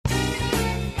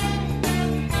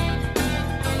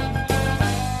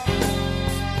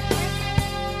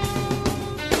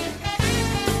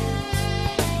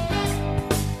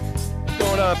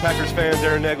Packers fans,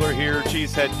 Aaron Negler here,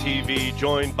 Cheesehead TV,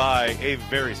 joined by a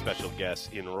very special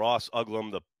guest in Ross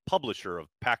Uglem, the publisher of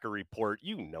Packer Report.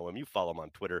 You know him. You follow him on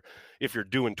Twitter if you're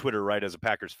doing Twitter right as a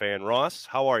Packers fan. Ross,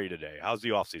 how are you today? How's the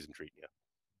offseason treating you?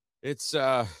 It's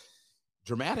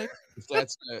dramatic, if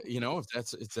that's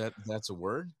if that's a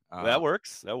word. That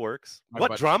works.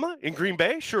 What, drama in Green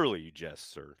Bay? Surely you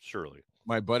jest, sir. Surely.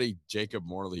 My buddy Jacob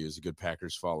Morley, who's a good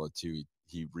Packers follow too,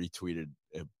 he retweeted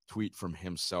a tweet from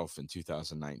himself in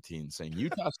 2019 saying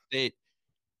Utah State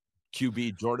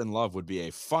QB Jordan Love would be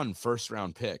a fun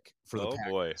first-round pick for the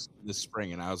Packers this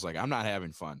spring. And I was like, I'm not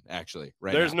having fun, actually,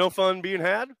 right There's now. no fun being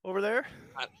had over there?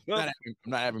 I'm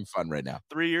not having fun right now.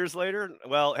 3 years later?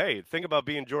 Well, hey, think about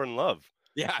being Jordan Love.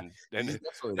 Yeah. And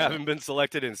having been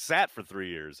selected and sat for 3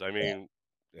 years. I mean,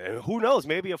 who knows?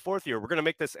 Maybe a fourth year. We're going to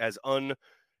make this as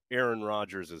Aaron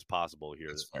Rodgers as possible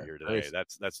here today.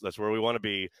 That's where we want to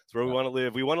be. That's where we want to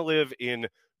live. We want to live in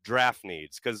draft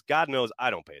needs because God knows I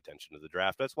don't pay attention to the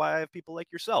draft. That's why I have people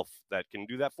like yourself that can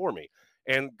do that for me.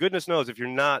 And goodness knows if you're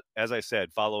not, as I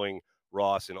said, following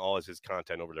Ross and all of his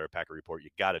content over there at Packer Report,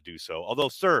 you got to do so. Although,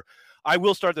 sir, I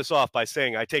will start this off by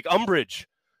saying I take umbrage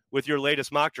with your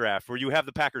latest mock draft where you have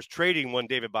the Packers trading one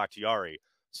David Bakhtiari.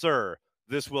 Sir,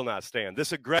 this will not stand.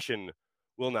 This aggression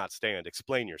will not stand.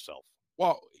 Explain yourself.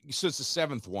 Well, so it's the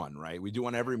seventh one, right? We do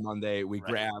one every Monday. We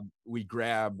grab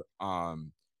all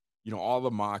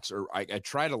the mocks, or I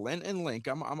try to link.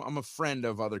 I'm a friend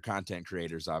of other content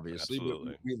creators, obviously.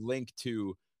 Absolutely. But we link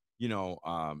to,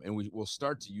 and we'll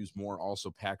start to use more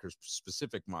also Packers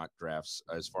specific mock drafts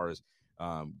as far as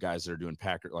guys that are doing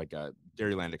Packer, like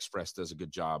Dairyland Express does a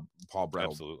good job. Paul Brett,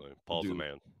 absolutely. Paul's the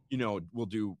man. We'll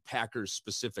do Packers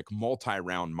specific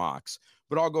multi-round mocks,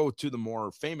 but I'll go to the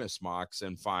more famous mocks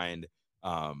and find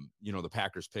the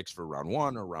Packers picks for round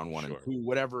one or round one and two,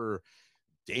 whatever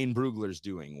Dane Brugler's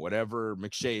doing, whatever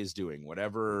McShay is doing,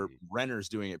 whatever Renner's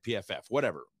doing at PFF,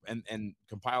 whatever, and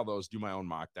compile those, do my own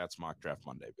mock. That's Mock Draft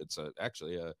Monday. It's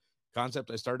actually a concept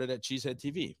I started at Cheesehead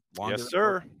TV.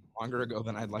 Longer ago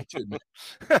than I'd like to admit.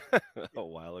 A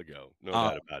while ago. No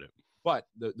doubt about it. But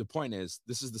the point is,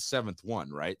 this is the seventh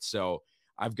one, right? So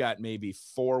I've got maybe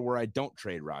 4 where I don't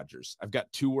trade Rodgers. I've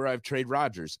got 2 where I've traded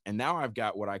Rodgers. And now I've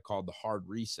got what I call the hard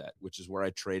reset, which is where I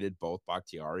traded both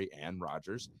Bakhtiari and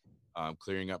Rodgers,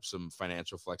 clearing up some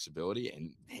financial flexibility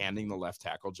and handing the left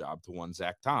tackle job to one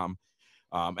Zach Tom.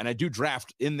 And I do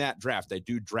draft in that draft. I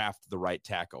do draft the right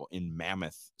tackle in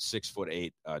mammoth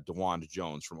 6'8" DeWand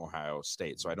Jones from Ohio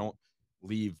State. So I don't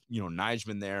leave,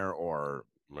 Nijman there or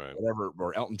whatever,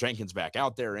 or Elton Jenkins back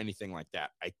out there or anything like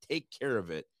that. I take care of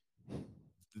it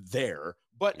there,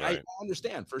 but I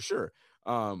understand for sure.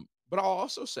 But I'll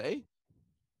also say,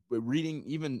 reading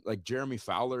even like Jeremy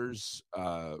Fowler's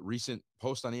recent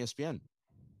post on ESPN,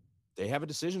 they have a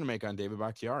decision to make on David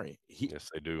Bakhtiari. Yes,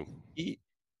 they do.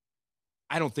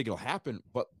 I don't think it'll happen,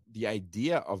 but the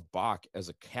idea of Bach as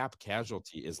a cap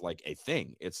casualty is like a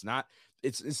thing. It's not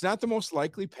the most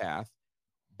likely path,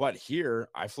 but here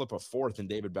I flip a 4th in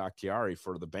David Bakhtiari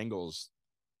for the Bengals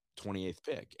 28th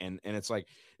pick. And it's like,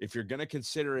 if you're going to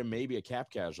consider him maybe a cap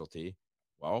casualty,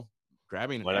 well,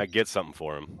 grabbing why not get something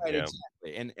for him? Right,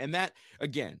 exactly. And that,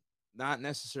 again, not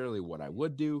necessarily what I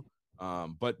would do,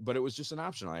 but it was just an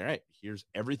option. All right, here's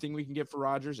everything we can get for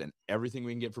Rodgers and everything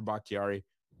we can get for Bakhtiari.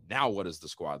 Now what does the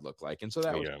squad look like? And so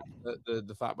that was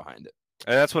the thought behind it.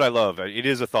 And that's what I love. It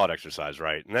is a thought exercise,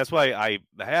 right? And that's why I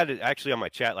had it actually on my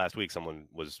chat last week. Someone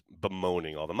was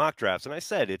bemoaning all the mock drafts, and I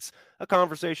said it's a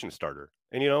conversation starter.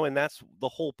 And, and that's the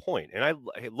whole point. And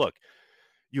look,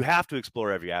 you have to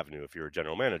explore every avenue if you're a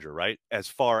general manager, right? As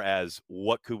far as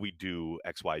what could we do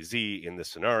XYZ in this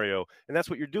scenario. And that's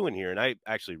what you're doing here. And I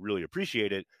actually really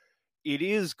appreciate it. It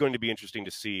is going to be interesting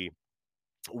to see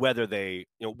whether they,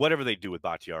 whatever they do with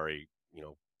Bakhtiari,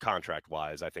 contract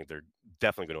wise, I think they're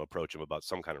definitely going to approach him about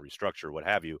some kind of restructure, what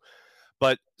have you.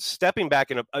 But stepping back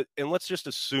and let's just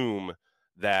assume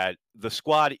that the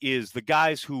squad is the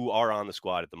guys who are on the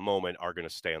squad at the moment are going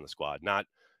to stay on the squad, not,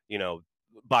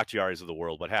 Bakhtiari's of the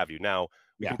world, what have you. Now,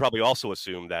 we can probably also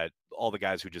assume that all the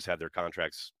guys who just had their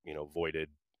contracts, voided,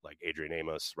 like Adrian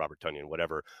Amos, Robert Tonyan,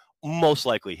 whatever, most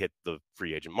likely hit the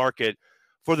free agent market.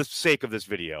 For the sake of this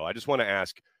video, I just want to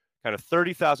ask kind of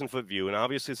 30,000-foot view, and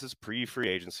obviously this is pre-free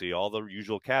agency, all the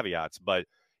usual caveats, but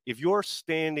if you're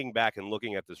standing back and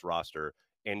looking at this roster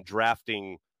and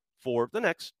drafting for the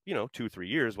next, 2-3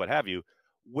 years, what have you,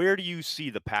 where do you see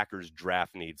the Packers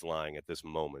draft needs lying at this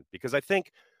moment? Because I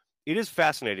think it is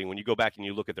fascinating when you go back and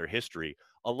you look at their history.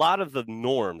 A lot of the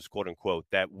norms, quote unquote,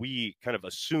 that we kind of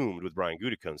assumed with Brian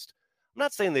Gutekunst, I'm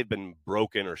not saying they've been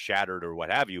broken or shattered or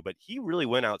what have you, but he really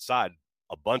went outside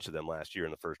a bunch of them last year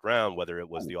in the first round, whether it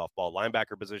was the off-ball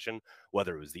linebacker position,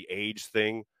 whether it was the age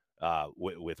thing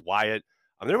with Wyatt.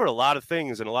 I mean, there were a lot of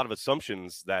things and a lot of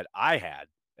assumptions that I had,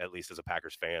 at least as a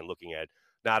Packers fan, looking at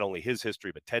not only his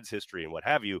history but Ted's history and what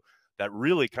have you, that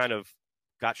really kind of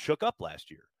got shook up last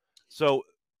year. So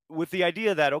with the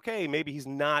idea that, okay, maybe he's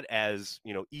not as,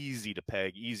 easy to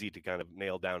peg, easy to kind of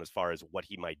nail down as far as what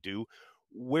he might do.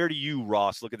 Where do you,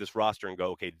 Ross, look at this roster and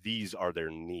go, okay, these are their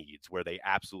needs, where they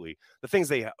absolutely, the things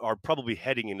they are probably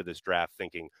heading into this draft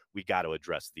thinking we got to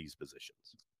address these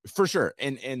positions. For sure.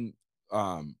 And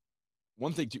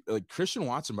one thing too, like Christian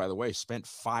Watson, by the way, spent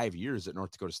 5 years at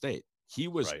North Dakota State. He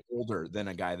was older than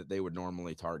a guy that they would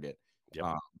normally target.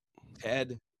 Yep.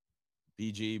 Ted,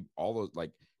 BG, all those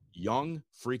like young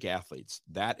freak athletes.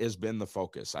 That has been the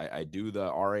focus. I do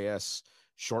the RAS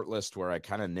shortlist where I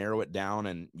kind of narrow it down,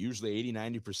 and usually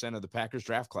 80-90% of the Packers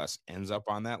draft class ends up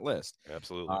on that list.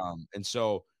 Absolutely. And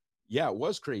so, yeah, it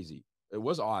was crazy. It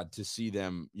was odd to see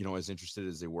them, as interested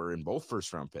as they were in both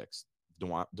first round picks.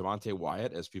 Devontae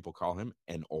Wyatt, as people call him,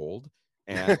 and old,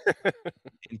 and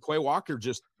Quay Walker,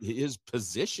 just his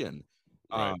position.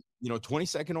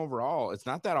 22nd overall. It's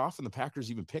not that often the Packers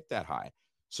even pick that high.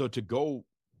 So to go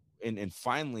and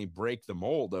finally break the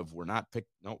mold of we're not picked.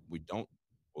 No, we don't.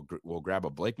 We'll grab a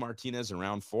Blake Martinez in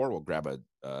round 4. We'll grab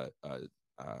my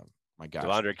gosh,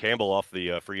 Devondre Campbell off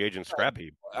the free agent scrap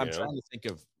heap. I'm trying to think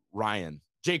of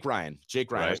Jake Ryan.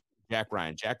 Right. Jack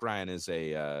Ryan. Jack Ryan is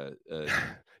a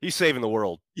he's saving the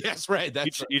world. Yes, right.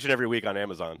 That's each and every week on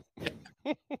Amazon.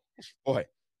 Boy,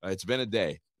 it's been a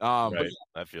day. Right. But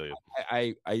I feel you.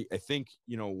 I think,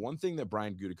 one thing that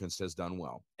Brian Gutekunst has done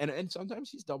well, and sometimes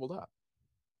he's doubled up,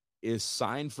 is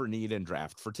sign for need and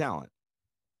draft for talent.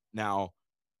 Now,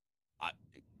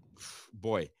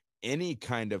 any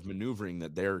kind of maneuvering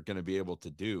that they're going to be able to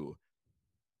do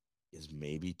is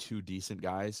maybe 2 decent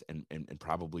guys and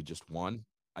probably just one.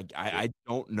 I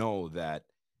don't know that.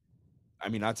 I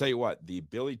mean, I'll tell you what, the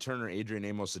Billy Turner, Adrian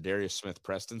Amos, Adarius Smith,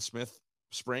 Preston Smith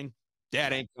spring,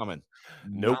 that ain't coming.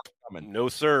 Nope. Not coming. No,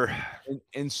 sir.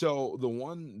 And so the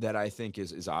one that I think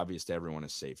is obvious to everyone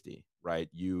is safety, right?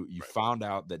 You found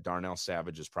out that Darnell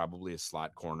Savage is probably a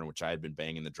slot corner, which I had been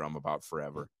banging the drum about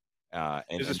forever.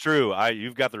 This is true.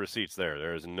 You've got the receipts there.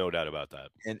 There is no doubt about that.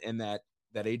 And that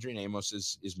Adrian Amos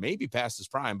is maybe past his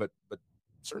prime, but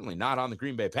certainly not on the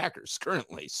Green Bay Packers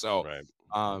currently. So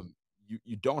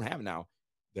you don't have now.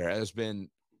 There has been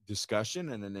discussion,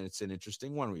 and it's an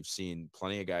interesting one. We've seen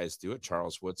plenty of guys do it.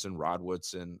 Charles Woodson, Rod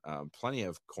Woodson, plenty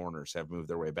of corners have moved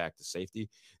their way back to safety.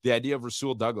 The idea of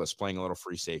Rasul Douglas playing a little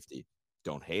free safety,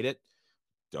 don't hate it.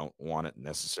 Don't want it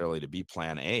necessarily to be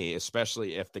plan A,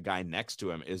 especially if the guy next to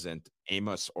him isn't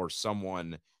Amos or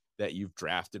someone that you've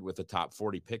drafted with a top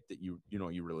 40 pick that you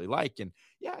really like. And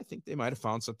yeah, I think they might have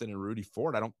found something in Rudy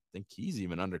Ford. I don't think he's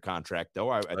even under contract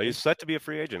though. He's set to be a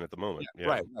free agent at the moment.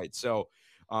 Yeah. Right. So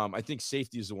I think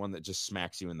safety is the one that just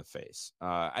smacks you in the face.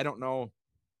 I don't know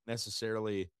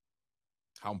necessarily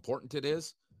how important it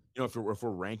is. If we're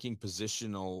ranking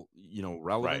positional,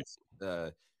 relevance.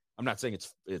 Right. I'm not saying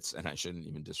it's, and I shouldn't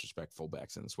even disrespect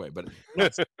fullbacks in this way, but I'm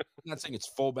not saying it's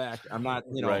fullback. I'm not,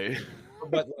 right.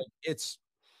 But it's,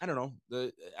 I don't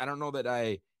know. I don't know that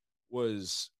I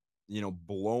was,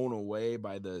 blown away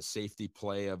by the safety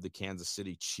play of the Kansas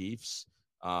City Chiefs.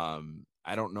 I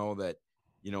don't know that,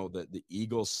 the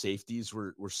Eagles safeties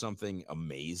were something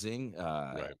amazing.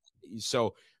 Right.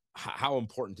 So how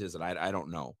important is it? I don't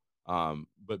know.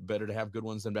 But better to have good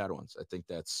ones than bad ones. I think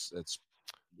that's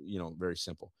very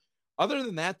simple. Other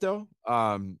than that, though,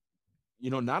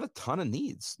 not a ton of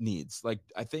needs. Like,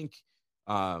 I think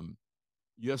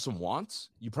you have some wants.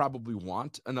 You probably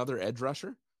want another edge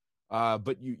rusher,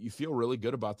 but you feel really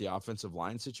good about the offensive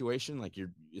line situation. Like,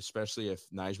 especially if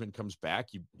Nijman comes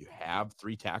back, you have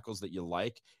 3 tackles that you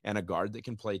like and a guard that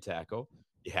can play tackle.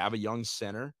 You have a young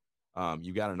center.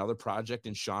 You got another project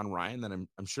in Sean Ryan that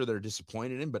I'm sure they're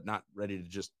disappointed in, but not ready to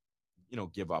just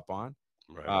give up on.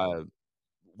 Right.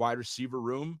 Wide receiver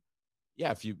room.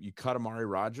 Yeah, if you cut Amari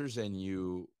Rodgers and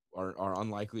you are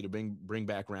unlikely to bring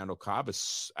back Randall Cobb,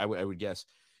 I would guess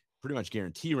pretty much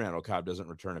guarantee Randall Cobb doesn't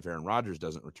return if Aaron Rodgers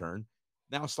doesn't return.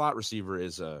 Now slot receiver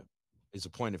is a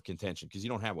point of contention because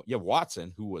you have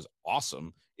Watson, who was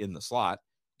awesome in the slot,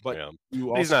 but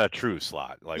he's not a true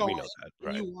slot. Like, we know that.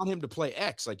 Right. You want him to play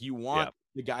X. Like, you want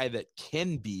the guy that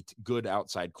can beat good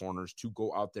outside corners to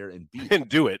go out there and beat and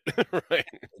do it. Right.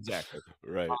 Exactly.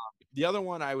 Right. The other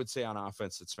one I would say on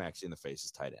offense that smacks you in the face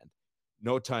is tight end.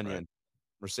 No Tunyon. Right.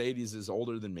 Mercedes is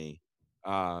older than me.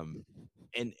 And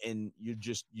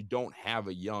you don't have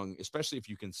a young, especially if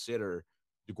you consider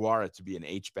DeGuara to be an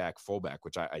H-back fullback,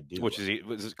 which I do. Which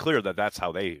is clear that that's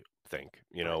how they think,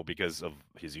 Right. because of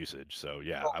his usage. So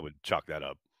yeah, I would chalk that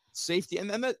up. Safety, and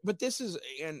then that, but this is,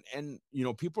 and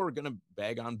people are going to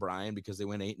bag on Brian because they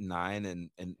went 8-9,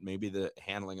 and maybe the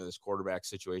handling of this quarterback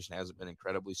situation hasn't been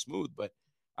incredibly smooth. But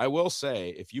I will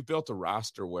say, if you built a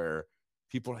roster where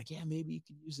people are like, yeah, maybe you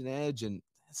can use an edge and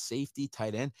safety,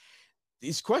 tight end,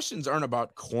 these questions aren't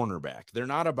about cornerback. They're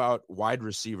not about wide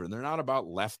receiver. They're not about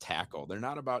left tackle. They're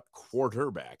not about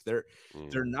quarterback. They're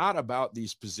Mm. not about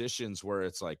these positions where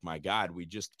it's like, my God, we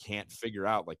just can't figure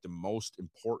out like the most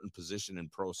important position in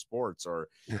pro sports, or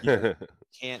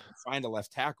can't find a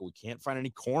left tackle. We can't find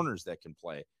any corners that can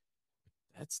play.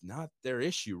 That's not their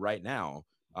issue right now.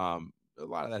 A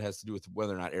lot of that has to do with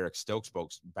whether or not Eric Stokes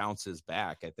bounces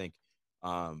back, I think.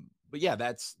 But yeah,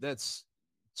 that's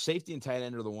safety and tight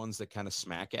end are the ones that kind of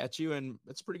smack at you, and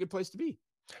that's a pretty good place to be.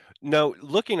 No,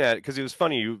 looking at it, because it was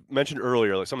funny, you mentioned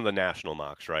earlier, like some of the national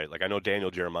mocks, right? Like I know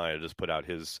Daniel Jeremiah just put out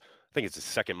I think it's his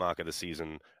second mock of the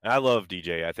season. And I love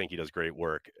DJ. I think he does great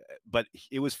work. But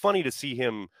it was funny to see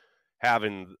him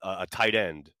having a tight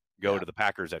end go Yeah, to the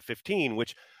Packers at 15,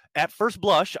 which at first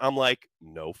blush, I'm like,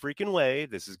 no freaking way.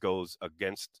 Goes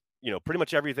against, pretty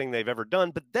much everything they've ever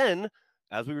done. But then,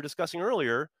 as we were discussing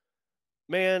earlier,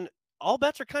 man, all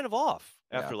bets are kind of off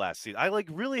yeah. after last season. I like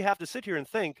really have to sit here and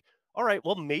think, all right,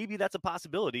 well, maybe that's a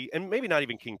possibility. And maybe not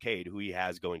even Kincaid, who he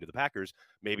has going to the Packers.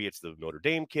 Maybe it's the Notre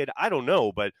Dame kid. I don't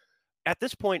know. But at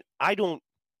this point, I don't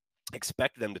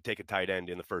expect them to take a tight end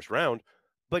in the first round.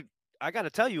 But I got to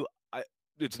tell you,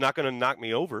 it's not going to knock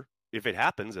me over if it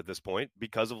happens at this point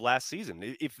because of last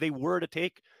season. If they were to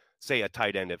take, say, a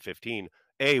tight end at 15,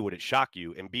 A, would it shock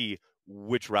you? And B,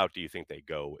 which route do you think they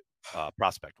go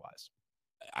prospect wise?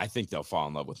 I think they'll fall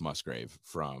in love with Musgrave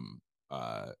from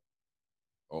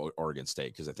Oregon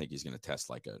State, because I think he's going to test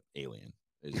like an alien.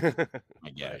 Is my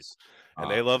Right. guess. And Uh,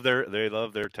 they love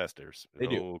their testers. they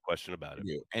do, No question about they it.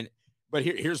 do. And but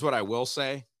here's what I will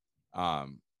say.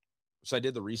 So I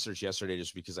did the research yesterday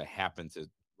just because I happened to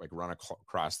like run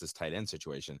across this tight end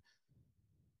situation.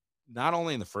 Not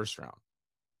only in the first round,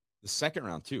 the second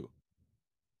round too.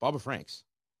 Bubba Franks.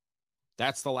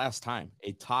 That's the last time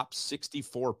a top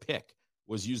 64 pick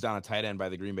was used on a tight end by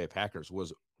the Green Bay Packers,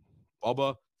 was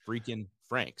Bubba freaking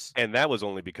Franks. And that was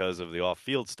only because of the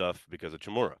off-field stuff because of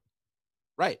Chamora.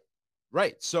 Right.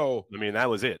 Right. So I mean, that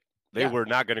was it. They yeah. were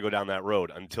not going to go down that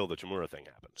road until the Chamora thing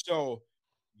happened. So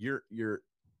you're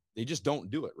they just don't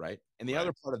do it, right? And the other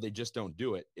Right. part of they just don't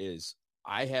do it is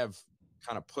I have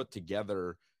kind of put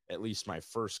together at least my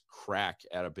first crack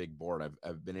at a big board.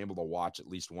 I've been able to watch at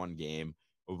least one game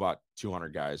of about 200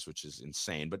 guys, which is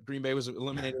insane. But Green Bay was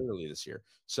eliminated early this year,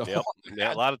 so Yep.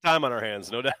 Yeah, a lot of time on our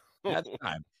hands, no doubt. that's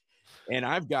time. And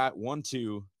I've got 1,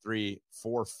 2, 3,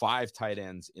 4, 5 tight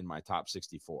ends in my top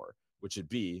 64, which would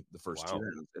be the first two Wow.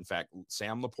 rounds. In fact,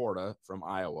 Sam Laporta from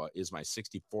Iowa is my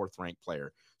 64th ranked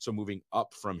player. So moving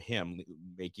up from him,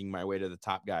 making my way to the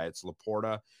top guy, it's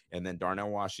Laporta, and then Darnell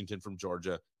Washington from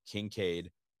Georgia,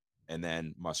 Kincaid, and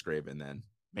then Musgrave, and then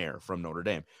Mayer from Notre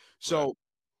Dame. Right. So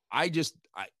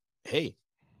hey,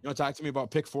 talk to me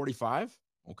about pick 45.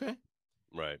 Okay.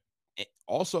 Right.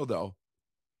 Also, though,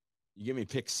 you give me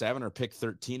pick 7 or pick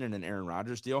 13 in an Aaron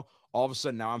Rodgers deal, all of a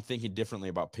sudden now I'm thinking differently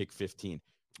about pick 15.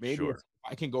 Maybe if Sure.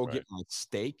 I can go Right. get my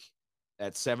steak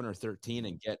at 7 or 13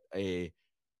 and get a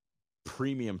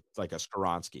premium like a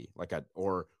Skoronski, like a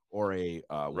or a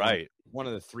Right. one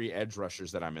of the 3 edge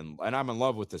rushers that I'm in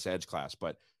love with this edge class,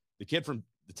 but the kid from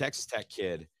the Texas Tech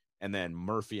kid and then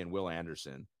Murphy and Will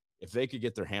Anderson, if they could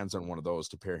get their hands on one of those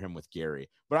to pair him with Gary.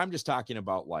 But I'm just talking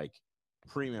about like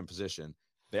premium position.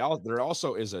 There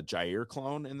also is a Jair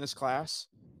clone in this class.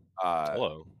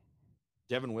 Hello.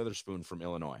 Devin Witherspoon from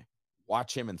Illinois.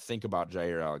 Watch him and think about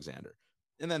Jair Alexander.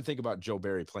 And then think about Joe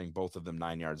Barry playing both of them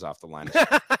 9 yards off the line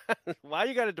of Why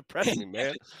you got to depress me,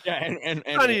 man? yeah, and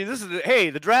Honey, hey,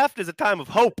 the draft is a time of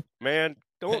hope, man.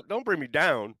 Don't bring me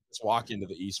down. let's walk into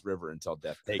the East River until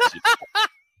death takes you.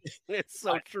 It's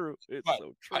so true. It's But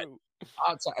so true.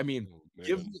 I mean, Oh,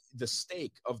 give man. me the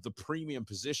stake of the premium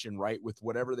position, right? With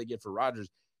whatever they get for Rodgers,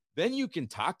 then you can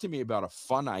talk to me about a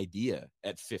fun idea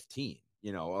at 15,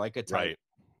 like a tight,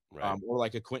 Right. Right. or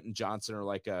like a Quentin Johnson, or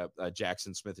like a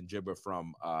Jackson Smith and Jibba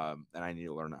from, and I need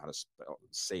to learn how to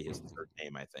say his third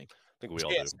name. I think think we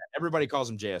all do. JSN. Everybody calls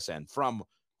him JSN, from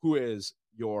who is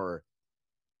your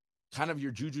kind of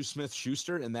your Juju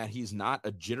Smith-Schuster, in that he's not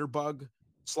a jitterbug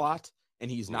slot, and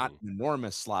he's not an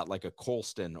enormous slot like a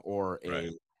Colston or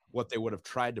Right. what they would have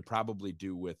tried to probably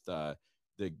do with the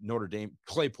Notre Dame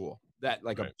Claypool, that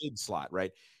like a Right. big slot,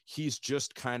 right? He's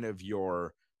just kind of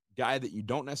your guy that you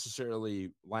don't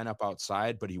necessarily line up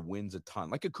outside, but he wins a ton,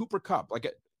 like a Cooper Cup.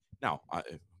 Now,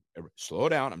 Slow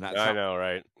down. I'm not. It's I not know,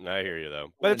 right? I hear you though,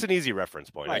 but when, it's an easy reference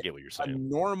point. I right. get what you're A saying.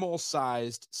 normal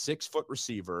sized 6 foot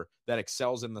receiver that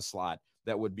excels in the slot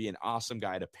that would be an awesome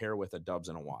guy to pair with a Dubs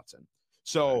and a Watson. Right.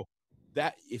 So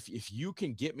that if you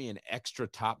can get me an extra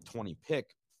top 20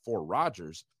 pick for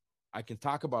Rodgers, I can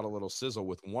talk about a little sizzle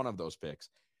with one of those picks.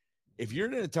 If you're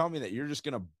going to tell me that you're just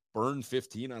going to burn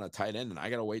 15 on a tight end and I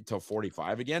got to wait till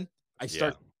 45 again, I Yeah.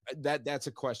 start that's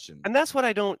a question. And that's what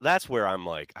I don't that's where I'm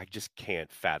like, I just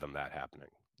can't fathom that happening.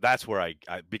 That's where I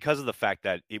because of the fact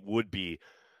that it would be,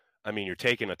 I mean, you're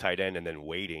taking a tight end and then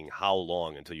waiting how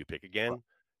long until you pick again?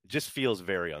 It just feels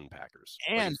very unpackers.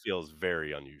 Like, it And feels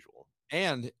very unusual.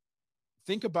 and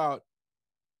think about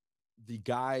the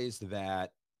guys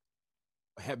that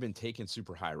have been taken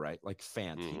super high, right? Like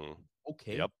Fant, he Mhm.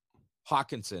 okay. Yep.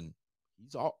 Hawkinson,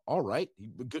 he's all right.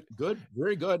 Good,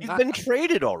 very good. He's Not been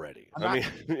traded already. I'm I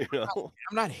not mean, you know?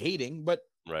 I'm not hating, but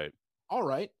Right. all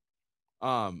right.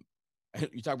 Um,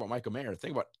 you talk about Michael Mayer.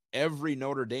 Think about every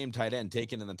Notre Dame tight end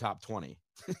taken in the top 20.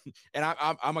 And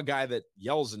I'm a guy that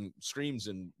yells and screams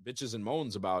and bitches and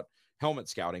moans about helmet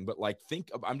scouting, but like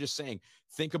I'm just saying,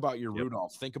 think about your Yep.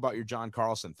 Rudolph, think about your John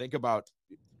Carlson, think about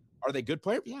are they good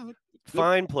players? Yeah, they're good.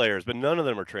 Fine players, but none of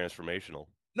them are transformational.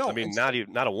 I No, and mean, so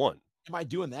not a one. am I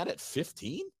doing that at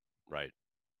 15? Right.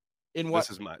 In what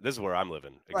This is where I'm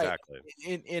living. right Exactly.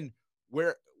 in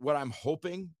where what I'm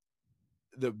hoping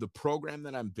the program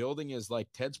that I'm building is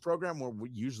like Ted's program where we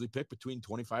usually pick between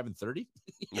 25 and 30,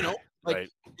 you know, Right. like Right.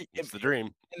 and, It's the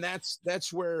dream. and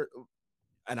that's where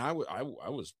and I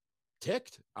was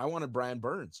ticked. I wanted Brian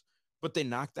Burns, but they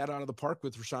knocked that out of the park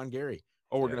with Rashawn Gary.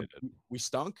 Oh, Yeah, they did. we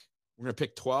stunk. We're gonna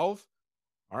pick 12.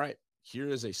 All right, here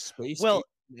is a space Well,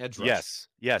 edge rush. yes,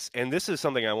 yes, and this is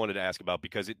something I wanted to ask about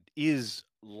because it is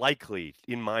likely,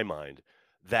 in my mind,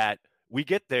 that we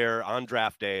get there on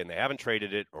draft day and they haven't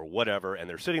traded it or whatever, and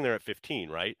they're sitting there at 15,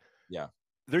 right? Yeah,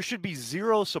 There should be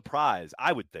 0 surprise,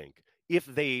 I would think, if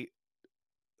they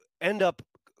end up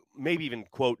maybe even,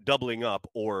 quote, "doubling up"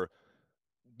 or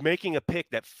making a pick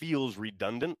that feels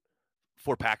redundant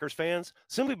for Packers fans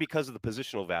simply because of the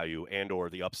positional value and or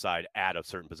the upside at a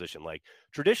certain position. Like,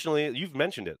 traditionally, you've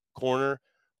mentioned it, corner,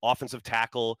 offensive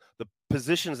tackle, the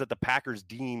positions that the Packers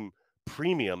deem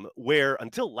premium, where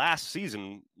until last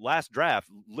season, last draft,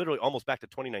 literally almost back to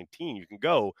 2019, you can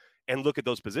go and look at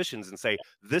those positions and say,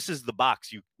 this is the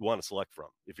box you want to select from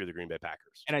if you're the Green Bay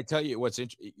Packers. and I tell you what's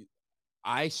interesting.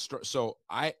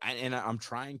 I'm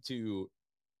trying to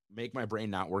make my brain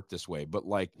not work this way, but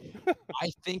like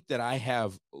I think that I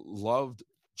have loved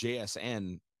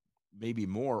JSN maybe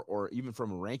more, or even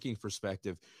from a ranking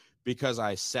perspective, because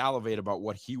I salivate about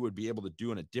what he would be able to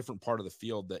do in a different part of the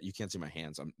field that you can't see my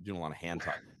hands. I'm doing a lot of hand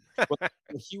talk. But what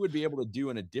he would be able to do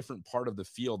in a different part of the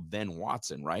field than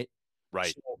Watson, right?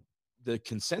 Right. So the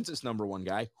consensus number one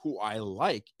guy who I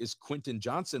like is Quentin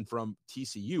Johnson from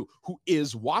TCU, who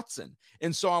is Watson.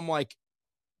 And so I'm like,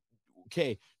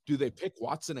 okay, do they pick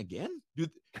Watson again?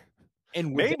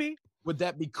 And Maybe. would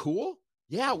that be cool?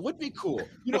 Yeah, it would be cool.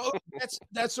 You know,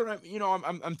 that's what I'm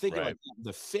thinking Right. like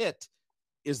the fit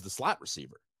is the slot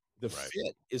receiver. The Right.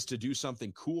 fit is to do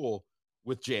something cool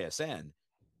with JSN.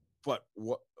 But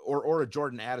what or a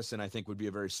Jordan Addison, I think would be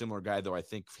a very similar guy, though I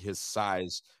think his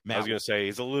size, I was going to say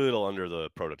he's a little under the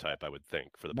prototype, I would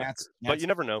think, for the Packers, but Matt's you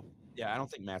never know. yeah, I don't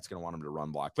think Matt's gonna want him to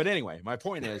run block. But anyway, my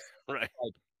point is Right.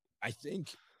 like I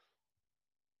think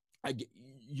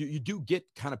you do get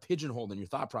kind of pigeonholed in your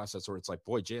thought process where it's like,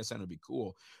 boy, JSN would be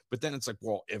cool. But then it's like,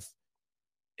 well,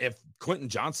 if Quentin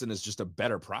Johnson is just a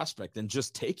better prospect, then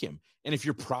just take him. And if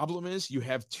your problem is you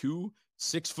have 2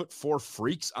 6'4"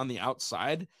 freaks on the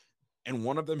outside, and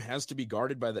one of them has to be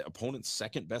guarded by the opponent's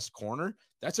second best corner,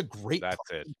 that's a great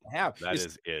That's it. to have. That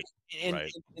is it. And,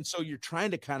 Right. and so you're trying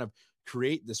to kind of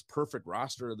create this perfect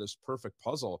roster, this perfect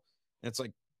puzzle. And it's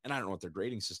like, and I don't know what their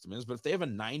grading system is, but if they have a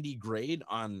 90 grade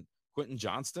on Quentin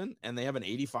Johnston and they have an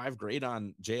 85 grade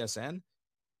on JSN,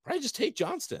 probably just take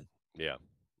Johnston. Yeah.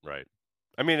 Right.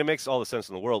 I mean, it makes all the sense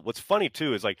in the world. What's funny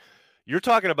too is like you're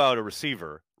talking about a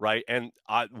receiver, right? And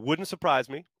it wouldn't surprise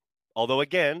me. Although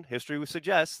again, history would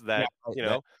suggest Yeah, that, right, you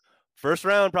know, first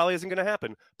round probably isn't going to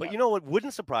happen. But yeah. you know what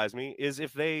wouldn't surprise me is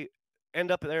if they end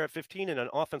up there at 15 and an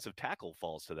offensive tackle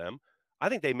falls to them. I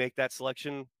think they make that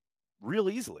selection real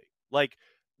easily. Like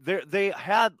they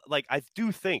had like I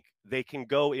do think they can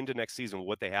go into next season with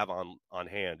what they have on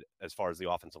hand as far as the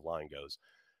offensive line goes.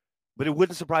 But it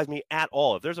wouldn't surprise me at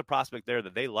all if there's a prospect there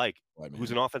that they like Boy, who's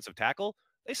man. an offensive tackle,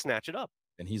 they snatch it up.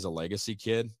 And he's a legacy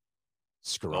kid.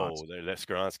 Skaronski. Oh, that's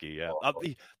Skronsky, yeah. Oh,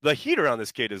 The heater on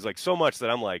this kid is like so much that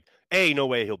I'm like, A, no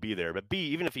way he'll be there, but B,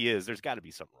 even if he is, there's got to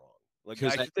be something wrong. Like,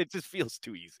 because it just feels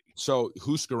too easy. so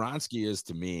who Skoronski is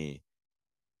to me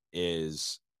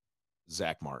is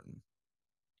Zach Martin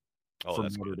Oh, from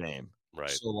that's Notre good. Dame. Right.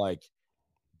 So, like,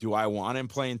 do I want him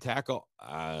playing tackle?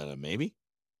 Maybe.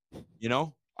 You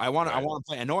know, I Right. want to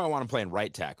play. I know I want to play in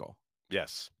right tackle,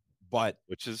 Yes. but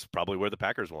Which is probably where the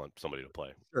Packers want somebody to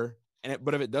play. sure.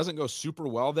 But if it doesn't go super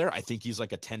well there, I think he's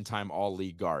like a 10-time all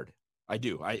league guard. I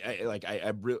do.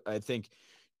 I think,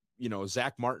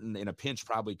 Zach Martin in a pinch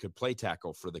probably could play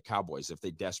tackle for the Cowboys if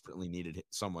they desperately needed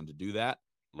someone to do that.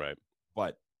 Right.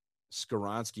 But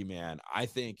Skoronski, man, I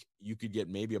think you could get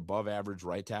maybe above average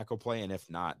right tackle play. And if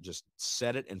not, just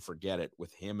set it and forget it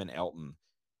with him and Elton.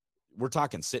 We're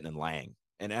talking Sitting and Lang.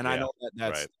 And I Yeah. know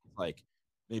that's Right. like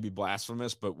maybe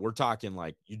blasphemous, but we're talking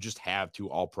like you just have two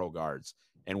all pro guards.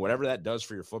 And whatever that does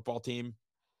for your football team,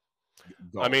 I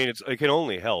go. mean, it can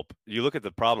only help. You look at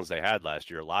the problems they had last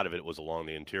year, a lot of it was along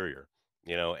the interior,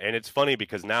 and it's funny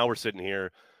because now we're sitting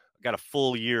here, got a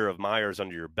full year of Myers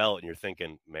under your belt, and you're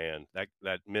thinking, man,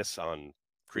 that miss on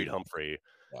Creed Freedom. Humphrey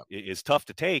Yeah. is tough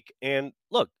to take. And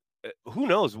look, who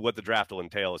knows what the draft will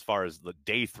entail as far as the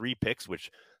day 3 picks,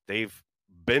 which they've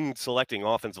been selecting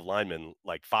offensive linemen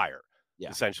like fire,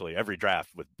 Yeah. essentially every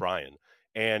draft with Brian.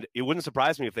 And it wouldn't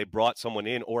surprise me if they brought someone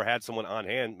in or had someone on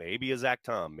hand, maybe a Zach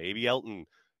Tom, maybe Elton,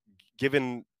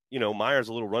 giving Myers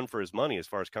a little run for his money as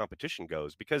far as competition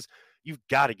goes, because you've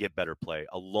got to get better play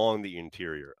along the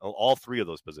interior, all 3 of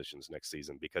those positions next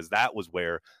season, because that was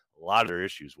where a lot of their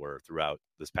issues were throughout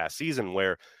this past season,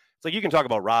 where it's like you can talk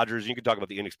about Rodgers, you can talk about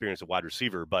the inexperience of wide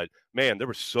receiver, but man, there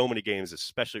were so many games,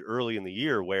 especially early in the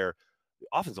year, where the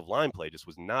offensive line play just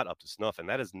was not up to snuff, and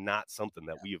that is not something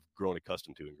that we have grown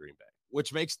accustomed to in Green Bay.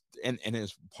 Which makes and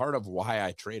is part of why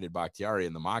I traded Bakhtiari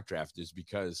in the mock draft, is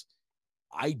because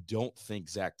I don't think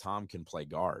Zach Tom can play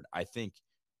guard. I think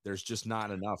there's just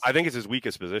not enough. I think it's his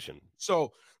weakest position.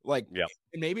 So, like, Yeah.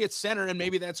 and maybe it's center, and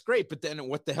maybe that's great. But then,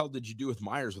 what the hell did you do with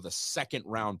Myers with a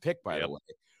 2nd-round pick? By the way,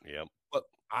 Yep. But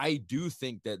I do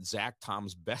think that Zach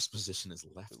Tom's best position is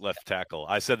left tackle.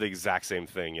 I said the exact same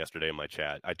thing yesterday in my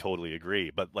chat. I totally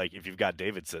agree. But like, if you've got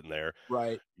David sitting there,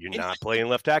 right? you're And not playing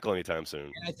left tackle anytime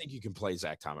soon. And I think you can play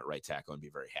Zach Tom at right tackle and be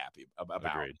very happy about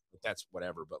it. But that's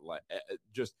whatever. But like,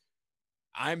 just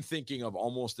I'm thinking of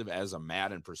almost as a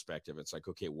Madden perspective. It's like,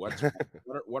 okay, what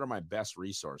are my best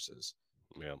resources?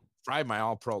 Yeah. Try my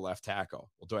all pro left tackle.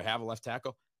 Well, do I have a left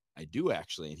tackle? I do,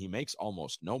 actually, and he makes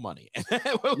almost no money.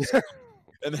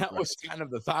 And that was kind of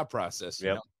the thought process.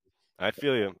 Yeah, I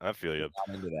feel you. Not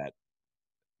into that.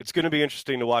 It's going to be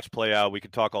interesting to watch play out. We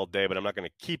could talk all day, but I'm not going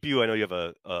to keep you. I know you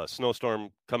have a snowstorm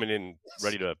coming in,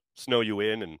 ready to snow you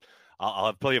in, and I'll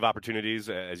have plenty of opportunities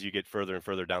as you get further and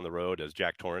further down the road as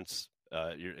Jack Torrance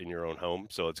you're in your own home.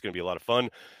 So it's going to be a lot of fun.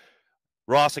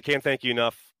 Ross, I can't thank you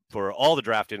enough for all the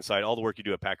draft insight, all the work you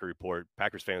do at Packer Report.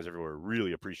 Packers fans everywhere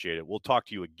really appreciate it. We'll talk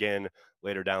to you again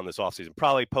later down this offseason,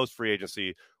 probably post-free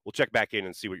agency. We'll check back in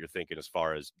and see what you're thinking as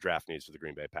far as draft needs for the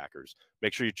Green Bay Packers.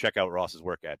 Make sure you check out Ross's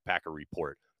work at Packer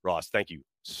Report. Ross, thank you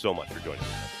so much for joining us.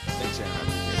 Thanks,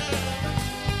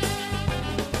 Aaron.